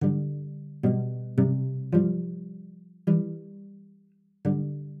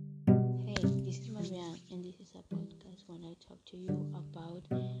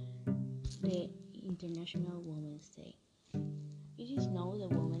International Women's Day. It is known that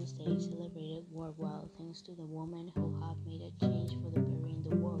Women's Day is celebrated worldwide thanks to the women who have made a change for the better in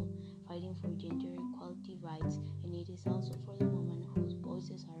the world, fighting for gender equality rights, and it is also for the women whose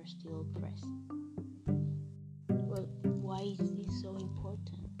voices are still oppressed. Well, why is this so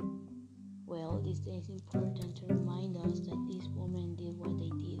important? Well, this day is important to remind us that these women did what they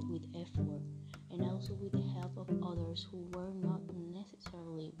did with effort and also with the help of others who were not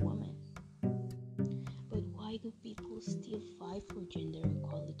necessarily women. But why do people still fight for gender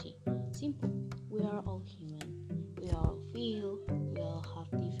equality? Simple. We are all human. We all feel, we all have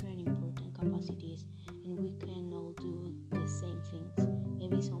different important capacities, and we can all do the same things.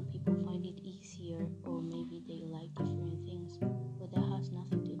 Maybe some people find it easier, or maybe they like different things, but that has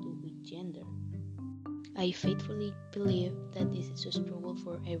nothing to do with gender. I faithfully believe that this is a struggle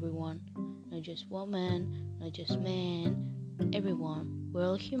for everyone, not just women, not just men, everyone. We're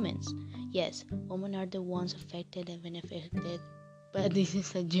all humans. Yes, women are the ones affected and benefited, but this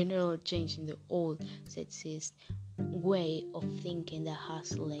is a general change in the old sexist way of thinking that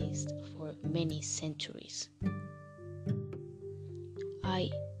has lasted for many centuries. I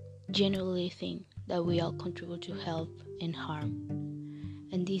genuinely think that we all contribute to help and harm,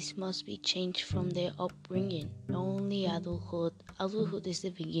 and this must be changed from the upbringing, not only adulthood. Adulthood is the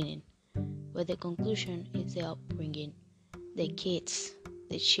beginning, but the conclusion is the upbringing. The kids,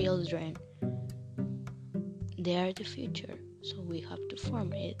 the children, they are the future, so we have to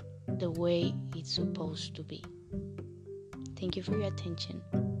form it the way it's supposed to be. Thank you for your attention.